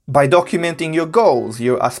By documenting your goals,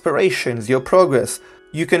 your aspirations, your progress,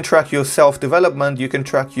 you can track your self-development, you can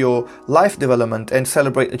track your life development and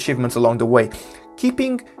celebrate achievements along the way.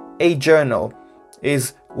 Keeping a journal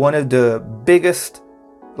is one of the biggest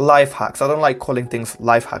life hacks. I don't like calling things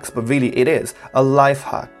life hacks, but really it is a life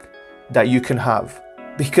hack that you can have.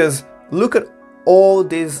 Because look at all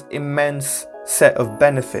these immense set of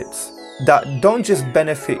benefits that don't just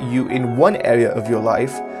benefit you in one area of your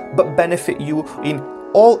life, but benefit you in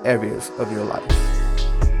all areas of your life.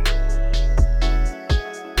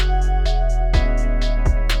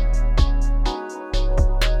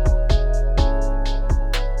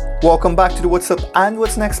 Welcome back to the What's Up and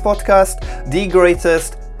What's Next podcast, the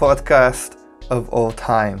greatest podcast of all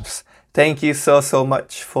times. Thank you so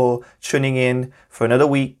much for tuning in for another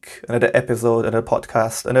week, another episode, another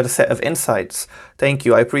podcast, another set of insights. Thank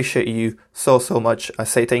you. I appreciate you so much. I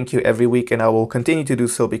say thank you every week and I will continue to do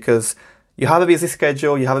so because you have a busy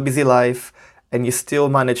schedule, you have a busy life, and you still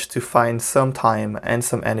manage to find some time and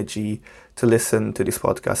some energy to listen to this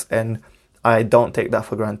podcast. And I don't take that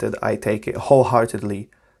for granted. I take it wholeheartedly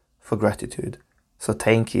for gratitude. So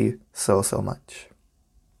thank you so much.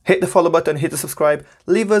 Hit the follow button, hit the subscribe,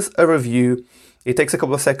 leave us a review. It takes a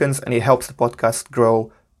couple of seconds and it helps the podcast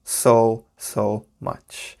grow so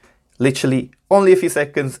much. Literally only a few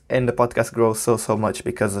seconds and the podcast grows so much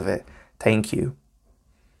because of it. Thank you.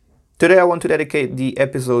 Today I want to dedicate the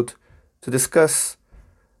episode to discuss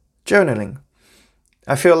journaling.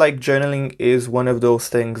 I feel like journaling is one of those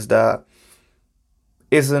things that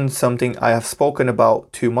isn't something I have spoken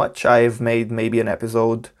about too much. I've made maybe an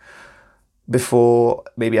episode before,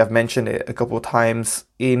 maybe I've mentioned it a couple of times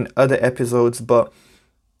in other episodes, but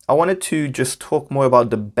I wanted to just talk more about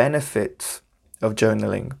the benefits of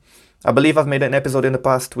journaling. I believe I've made an episode in the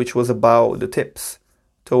past which was about the tips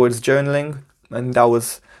towards journaling, and that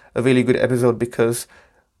was a really good episode because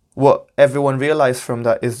what everyone realized from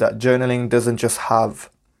that is that journaling doesn't just have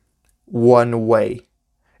one way.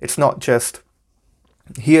 It's not just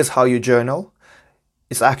here's how you journal.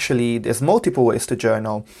 It's actually, there's multiple ways to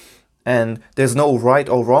journal, and there's no right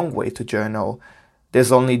or wrong way to journal.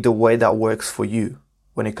 There's only the way that works for you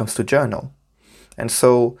when it comes to journal. And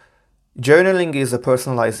so journaling is a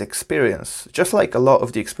personalized experience, just like a lot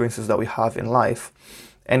of the experiences that we have in life.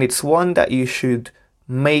 And it's one that you should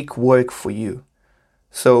make work for you.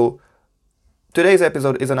 So today's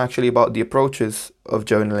episode isn't actually about the approaches of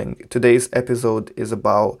journaling. Today's episode is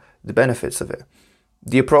about the benefits of it.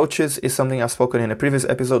 The approaches is something I've spoken in a previous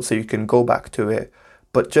episode, so you can go back to it.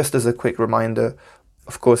 But just as a quick reminder,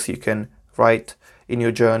 of course, you can write in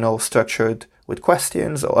your journal structured with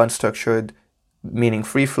questions or unstructured, meaning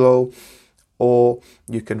free flow, or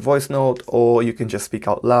you can voice note, or you can just speak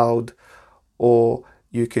out loud, or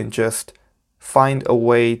you can just find a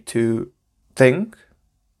way to think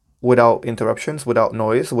without interruptions, without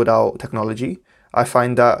noise, without technology. I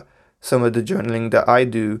find that some of the journaling that I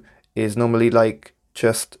do is normally like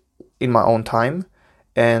just in my own time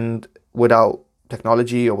and without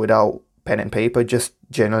technology or without pen and paper, just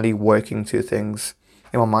generally working through things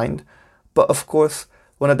in my mind. But of course,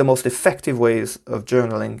 one of the most effective ways of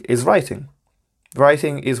journaling is writing.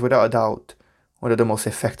 Writing is without a doubt one of the most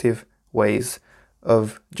effective ways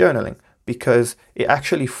of journaling because it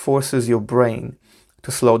actually forces your brain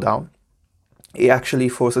to slow down. It actually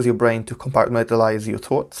forces your brain to compartmentalize your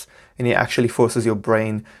thoughts, and it actually forces your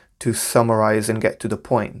brain to summarize and get to the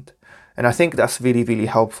point. And I think that's really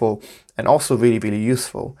helpful and also really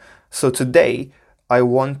useful. So today, I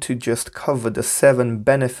want to just cover the 7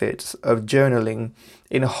 benefits of journaling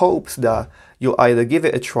in hopes that you'll either give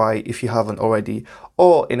it a try if you haven't already,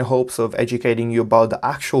 or in hopes of educating you about the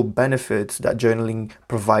actual benefits that journaling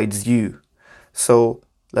provides you. So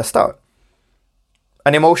let's start.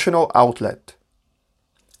 An emotional outlet.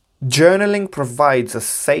 Journaling provides a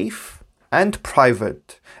safe and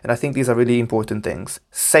private, and I think these are really important things,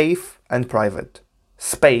 safe and private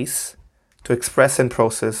space to express and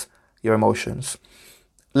process your emotions.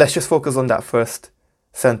 Let's just focus on that first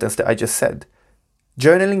sentence that I just said.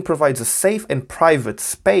 Journaling provides a safe and private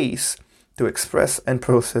space to express and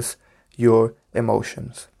process your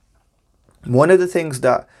emotions. One of the things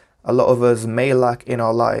that a lot of us may lack in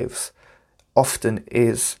our lives often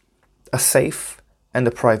is a safe and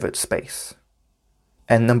a private space.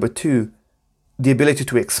 And number 2, the ability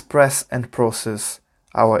to express and process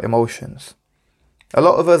our emotions. A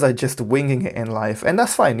lot of us are just winging it in life, and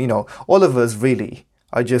that's fine, all of us really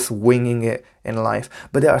are just winging it in life.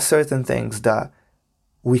 But there are certain things that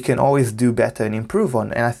we can always do better and improve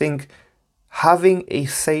on. And I think having a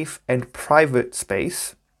safe and private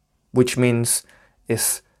space, which means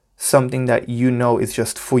it's something that is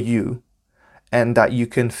just for you, and that you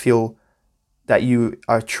can feel that you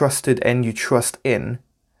are trusted and you trust in,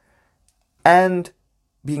 and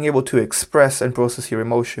being able to express and process your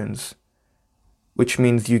emotions, which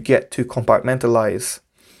means you get to compartmentalize,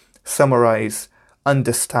 summarize,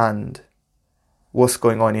 understand what's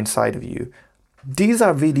going on inside of you. These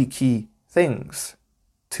are really key things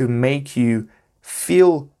to make you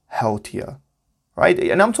feel healthier, right?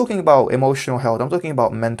 And I'm talking about emotional health, I'm talking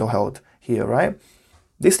about mental health here, right?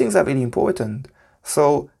 These things are really important.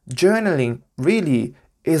 So journaling really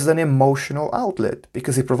is an emotional outlet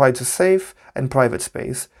because it provides a safe and private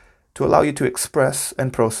space to allow you to express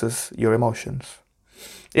and process your emotions.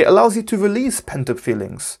 It allows you to release pent-up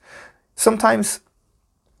feelings. Sometimes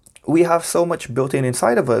we have so much built in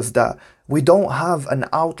inside of us that we don't have an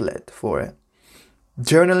outlet for it.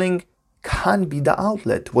 Journaling can be the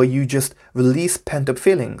outlet where you just release pent-up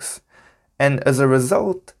feelings. And as a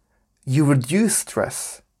result, you reduce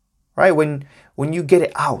stress, right? When you get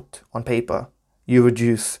it out on paper, you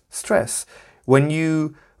reduce stress. When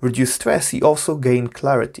you reduce stress, you also gain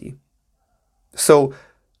clarity. So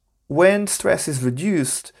when stress is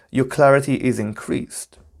reduced, your clarity is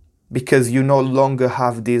increased because you no longer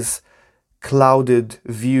have this clouded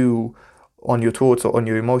view on your thoughts or on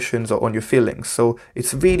your emotions or on your feelings. So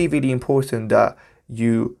it's really, really important that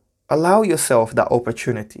you allow yourself that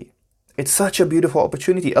opportunity. It's such a beautiful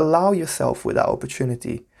opportunity. Allow yourself with that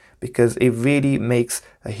opportunity because it really makes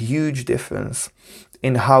a huge difference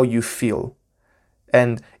in how you feel.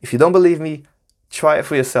 And if you don't believe me, try it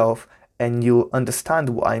for yourself and you'll understand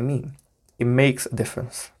what I mean. It makes a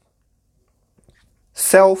difference.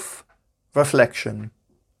 Self-reflection.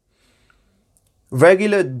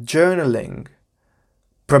 Regular journaling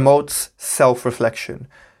promotes self-reflection,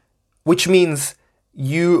 which means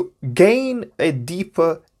you gain a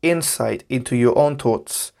deeper insight into your own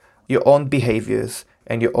thoughts, your own behaviors,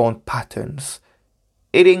 and your own patterns.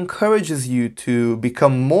 It encourages you to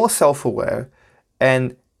become more self-aware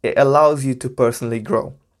and it allows you to personally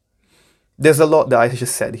grow. There's a lot that I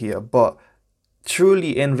just said here, but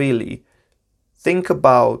truly and really, think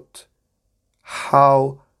about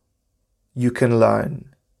how you can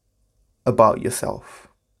learn about yourself.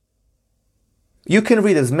 You can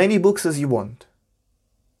read as many books as you want.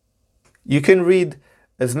 You can read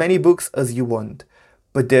as many books as you want,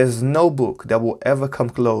 but there's no book that will ever come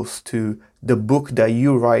close to the book that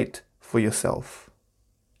you write for yourself.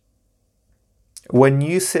 When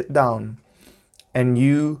you sit down and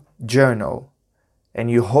you journal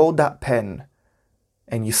and you hold that pen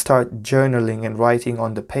and you start journaling and writing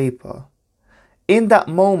on the paper, in that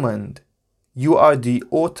moment, you are the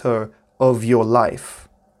author of your life.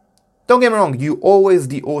 Don't get me wrong, you're always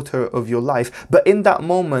the author of your life, but in that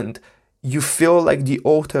moment, you feel like the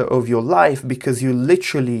author of your life because you're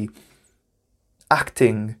literally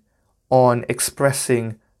acting on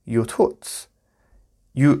expressing your thoughts.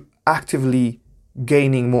 You actively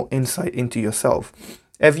gaining more insight into yourself.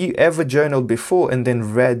 Have you ever journaled before and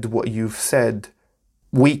then read what you've said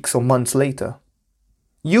weeks or months later?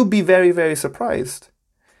 You'll be very, very surprised.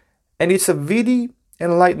 And it's a really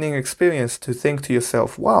enlightening experience to think to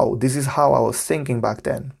yourself, wow, this is how I was thinking back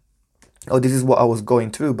then. Or this is what I was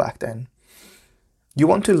going through back then. You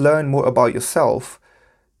want to learn more about yourself,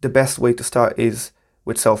 the best way to start is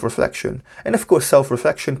with self-reflection. And of course,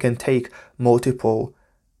 self-reflection can take multiple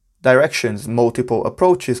directions, multiple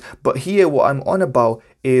approaches. But here what I'm on about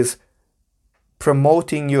is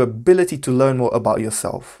promoting your ability to learn more about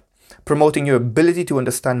yourself, promoting your ability to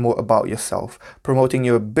understand more about yourself, promoting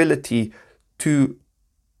your ability to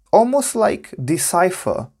almost like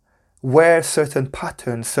decipher where certain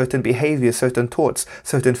patterns, certain behaviors, certain thoughts,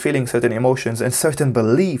 certain feelings, certain emotions, and certain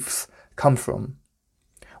beliefs come from.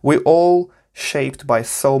 We're all shaped by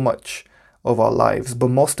so much of our lives, but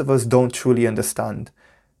most of us don't truly understand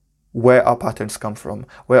where our patterns come from,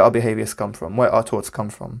 where our behaviors come from, where our thoughts come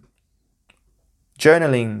from.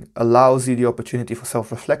 Journaling allows you the opportunity for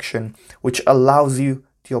self-reflection, which allows you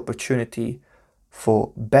the opportunity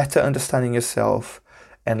for better understanding yourself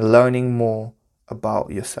and learning more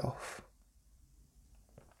about yourself.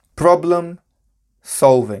 Problem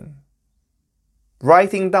solving.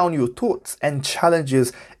 Writing down your thoughts and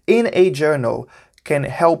challenges in a journal can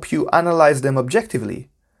help you analyze them objectively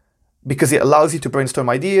because it allows you to brainstorm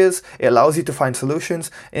ideas, it allows you to find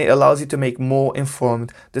solutions, and it allows you to make more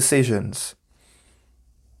informed decisions.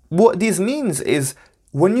 What this means is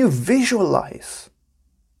when you visualize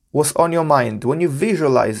what's on your mind, when you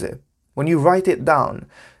visualize it, when you write it down,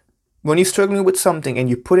 when you're struggling with something and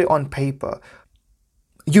you put it on paper,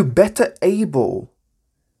 you're better able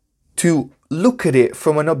to look at it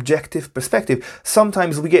from an objective perspective.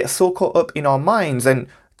 Sometimes we get so caught up in our minds and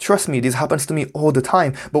Trust me, this happens to me all the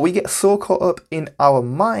time. But we get so caught up in our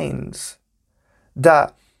minds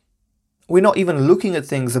that we're not even looking at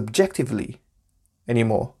things objectively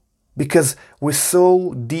anymore, because we're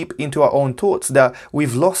so deep into our own thoughts that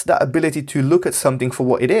we've lost that ability to look at something for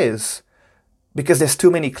what it is, because there's too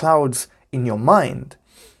many clouds in your mind.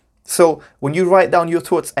 So when you write down your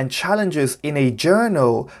thoughts and challenges in a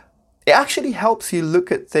journal, it actually helps you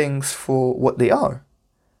look at things for what they are.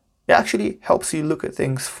 It actually helps you look at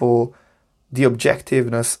things for the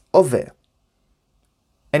objectiveness of it.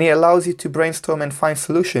 And it allows you to brainstorm and find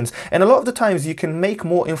solutions. And a lot of the times you can make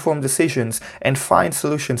more informed decisions and find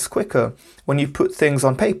solutions quicker when you put things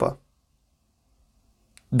on paper.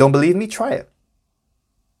 Don't believe me? Try it.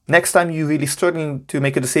 Next time you're really struggling to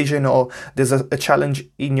make a decision, or there's a challenge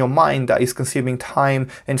in your mind that is consuming time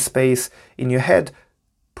and space in your head,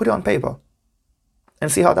 put it on paper and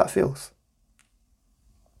see how that feels.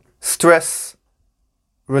 Stress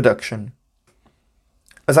reduction.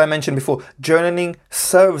 As I mentioned before, journaling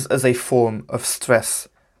serves as a form of stress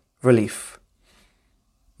relief.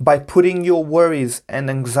 By putting your worries and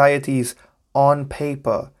anxieties on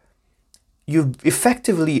paper, you're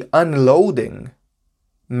effectively unloading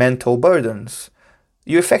mental burdens.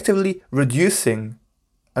 You're effectively reducing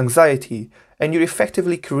anxiety, and you're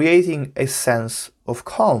effectively creating a sense of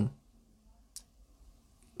calm.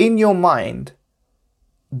 In your mind,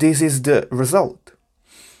 this is the result.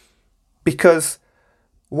 Because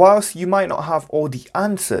whilst you might not have all the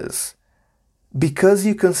answers, because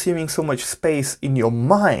you're consuming so much space in your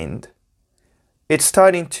mind, it's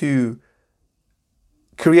starting to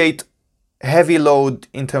create heavy load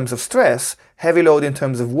in terms of stress, heavy load in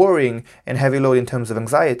terms of worrying, and heavy load in terms of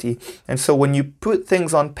anxiety. And so when you put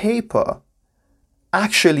things on paper,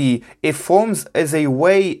 actually it forms as a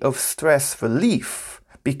way of stress relief,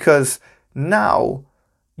 because now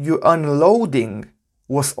you're unloading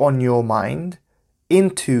what's on your mind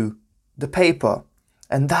into the paper.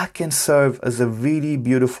 And that can serve as a really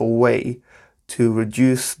beautiful way to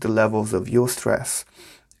reduce the levels of your stress.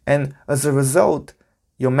 And as a result,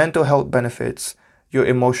 your mental health benefits, your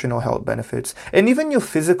emotional health benefits, and even your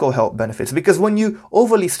physical health benefits. Because when you're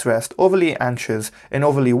overly stressed, overly anxious, and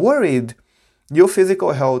overly worried, your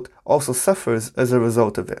physical health also suffers as a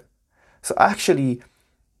result of it. So actually,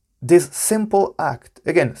 this simple act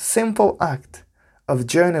of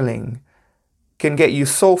journaling can get you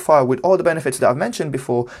so far with all the benefits that I've mentioned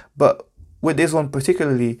before, but with this one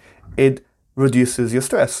particularly, it reduces your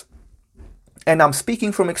stress. And I'm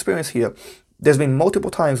speaking from experience here. There's been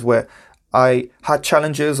multiple times where I had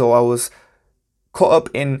challenges, or I was caught up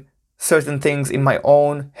in certain things in my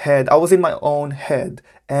own head. I was in my own head,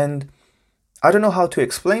 and I don't know how to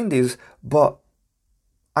explain this, but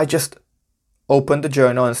I just opened the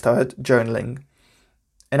journal and started journaling.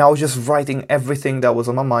 And I was just writing everything that was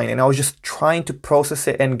on my mind, and I was just trying to process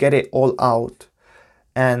it and get it all out.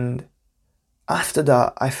 And after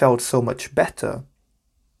that, I felt so much better.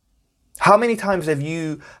 How many times have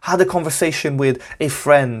you had a conversation with a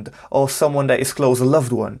friend or someone that is close, a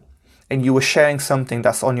loved one, and you were sharing something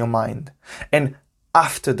that's on your mind, and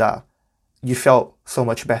after that, you felt so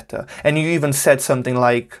much better, and you even said something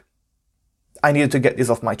like, I needed to get this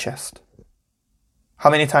off my chest? How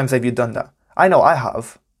many times have you done that? I know I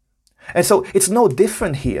have. And so it's no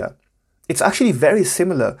different here. It's actually very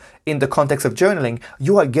similar in the context of journaling.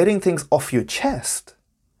 You are getting things off your chest,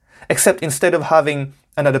 except instead of having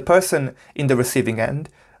another person in the receiving end,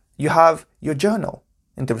 you have your journal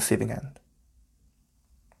in the receiving end.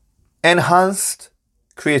 Enhanced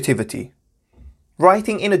creativity.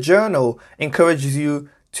 Writing in a journal encourages you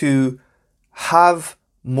to have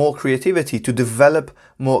more creativity, to develop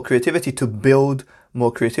more creativity, to build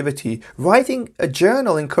more creativity. Writing a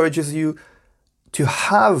journal encourages you to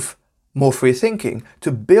have more free thinking,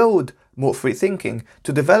 to build more free thinking,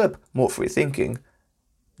 to develop more free thinking.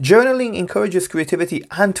 Journaling encourages creativity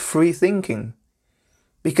and free thinking,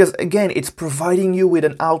 because again, it's providing you with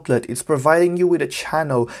an outlet, it's providing you with a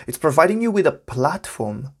channel, it's providing you with a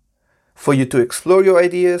platform for you to explore your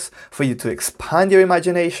ideas, for you to expand your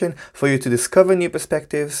imagination, for you to discover new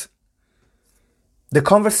perspectives. The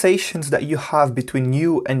conversations that you have between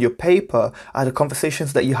you and your paper are the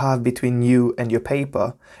conversations that you have between you and your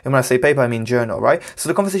paper. And when I say paper, I mean journal, right? So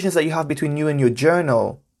the conversations that you have between you and your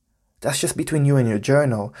journal, that's just between you and your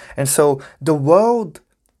journal. And so the world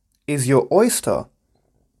is your oyster.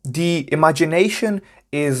 The imagination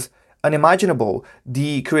is unimaginable.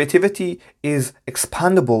 The creativity is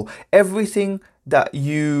expandable. Everything that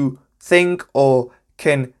you think or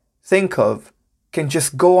can think of can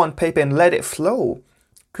just go on paper and let it flow.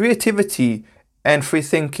 Creativity and free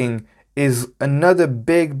thinking is another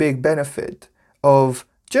big benefit of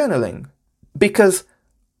journaling. Because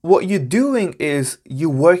what you're doing is you're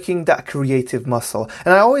working that creative muscle.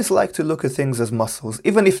 And I always like to look at things as muscles,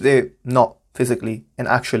 even if they're not physically and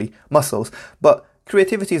actually muscles. But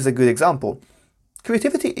creativity is a good example.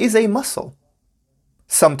 Creativity is a muscle.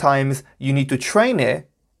 Sometimes you need to train it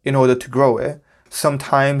in order to grow it.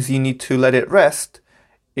 Sometimes you need to let it rest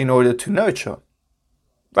in order to nurture.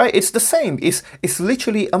 Right? It's the same. It's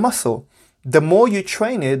literally a muscle. The more you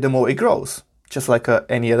train it, the more it grows, just like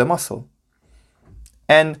any other muscle.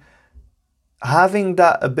 And having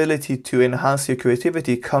that ability to enhance your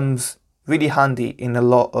creativity comes really handy in a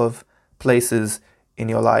lot of places in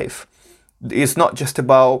your life. It's not just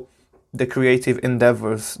about the creative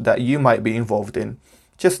endeavors that you might be involved in,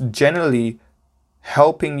 just generally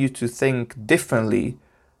helping you to think differently,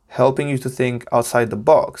 helping you to think outside the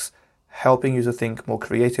box, helping you to think more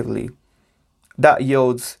creatively. That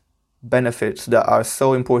yields benefits that are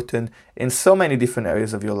so important in so many different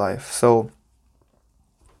areas of your life. So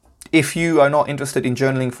if you are not interested in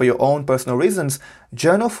journaling for your own personal reasons,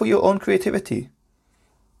 journal for your own creativity.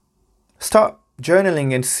 Start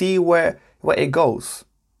journaling and see where it goes.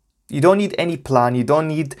 You don't need any plan, you don't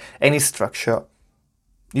need any structure.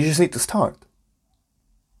 You just need to start.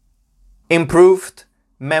 Improved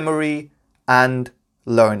memory and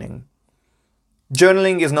learning.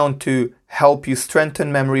 Journaling is known to help you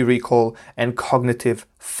strengthen memory recall and cognitive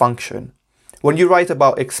function. When you write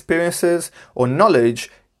about experiences or knowledge,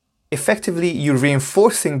 effectively you're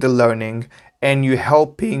reinforcing the learning and you're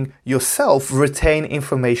helping yourself retain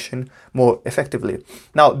information more effectively.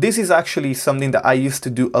 Now, this is actually something that I used to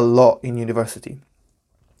do a lot in university.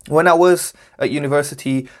 When I was at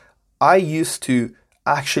university, I used to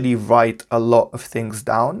actually write a lot of things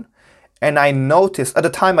down. And I noticed, at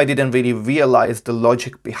the time I didn't really realize the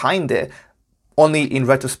logic behind it. Only in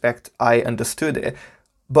retrospect, I understood it.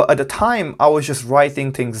 But at the time, I was just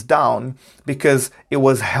writing things down because it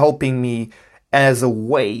was helping me as a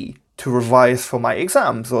way to revise for my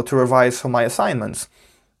exams or to revise for my assignments.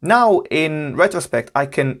 Now, in retrospect, I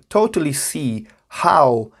can totally see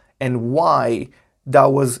how and why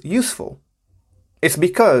that was useful. It's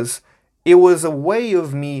because it was a way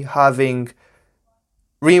of me having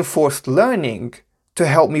reinforced learning to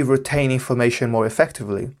help me retain information more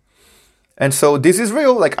effectively. And so this is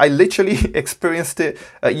real. Like, I literally experienced it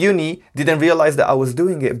at uni, didn't realize that I was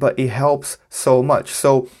doing it, but it helps so much.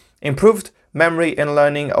 So improved memory and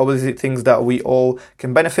learning are obviously things that we all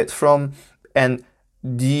can benefit from, and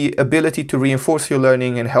the ability to reinforce your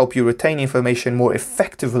learning and help you retain information more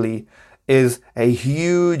effectively is a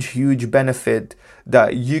huge benefit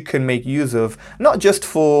that you can make use of, not just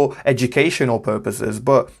for educational purposes,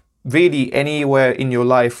 but really anywhere in your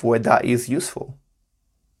life where that is useful.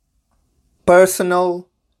 Personal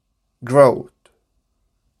growth.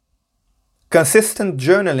 Consistent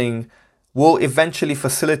journaling will eventually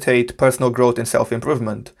facilitate personal growth and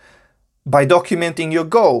self-improvement. By documenting your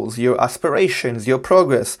goals, your aspirations, your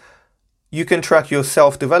progress, you can track your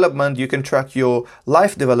self-development, you can track your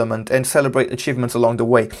life development and celebrate achievements along the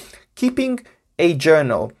way. Keeping a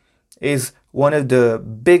journal is one of the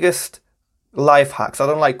biggest life hacks. I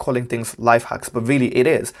don't like calling things life hacks, but really it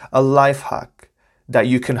is a life hack that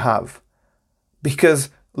you can have. Because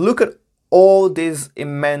look at all these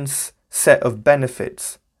immense set of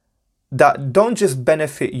benefits that don't just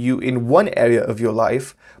benefit you in one area of your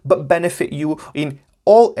life, but benefit you in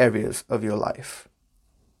all areas of your life.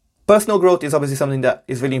 Personal growth is obviously something that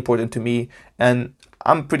is really important to me, and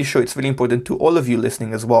I'm pretty sure it's really important to all of you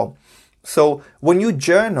listening as well. So when you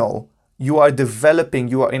journal, you are developing,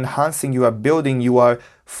 you are enhancing, you are building, you are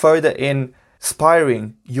further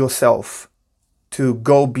inspiring yourself to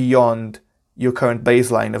go beyond your current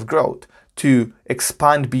baseline of growth, to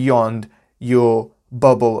expand beyond your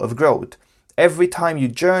bubble of growth. Every time you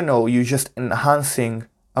journal, you're just enhancing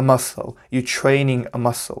a muscle, you're training a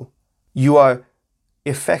muscle. You are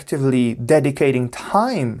effectively dedicating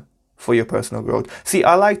time for your personal growth. See,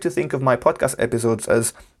 I like to think of my podcast episodes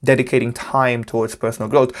as dedicating time towards personal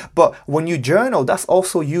growth, but when you journal, that's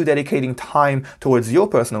also you dedicating time towards your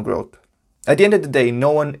personal growth. At the end of the day,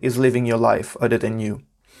 no one is living your life other than you.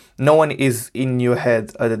 No one is in your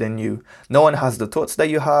head other than you. No one has the thoughts that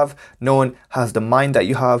you have. No one has the mind that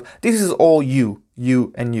you have. This is all you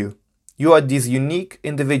and you. You are this unique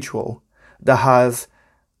individual that has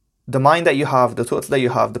the mind that you have, the thoughts that you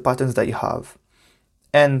have, the patterns that you have.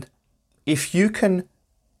 And if you can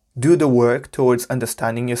do the work towards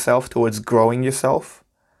understanding yourself, towards growing yourself,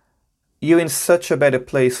 you're in such a better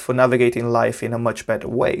place for navigating life in a much better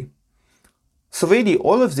way. So really,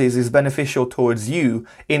 all of this is beneficial towards you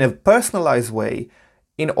in a personalized way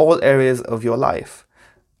in all areas of your life.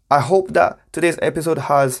 I hope that today's episode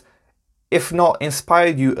has, if not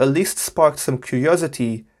inspired you, at least sparked some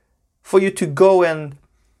curiosity for you to go and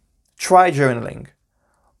try journaling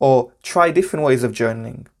or try different ways of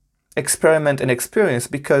journaling, experiment and experience,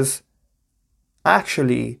 because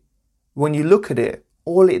actually, when you look at it,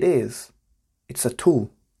 all it is, it's a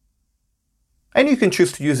tool. And you can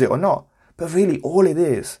choose to use it or not, but really all it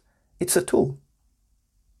is, it's a tool.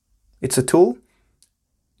 It's a tool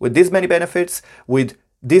with this many benefits, with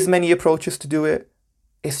this many approaches to do it.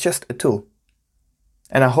 It's just a tool.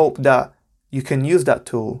 And I hope that you can use that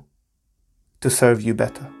tool to serve you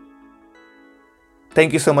better.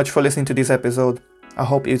 Thank you so much for listening to this episode. I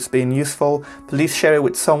hope it's been useful. Please share it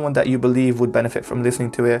with someone that you believe would benefit from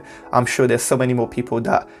listening to it. I'm sure there's so many more people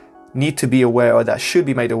that need to be aware, or that should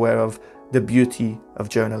be made aware of, the beauty of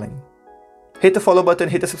journaling. Hit the follow button,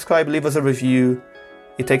 hit the subscribe, leave us a review.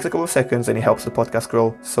 It takes a couple of seconds and it helps the podcast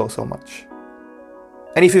grow so much.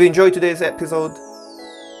 And if you've enjoyed today's episode,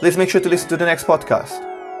 please make sure to listen to the next podcast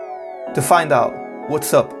to find out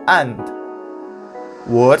what's up and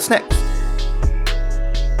what's next.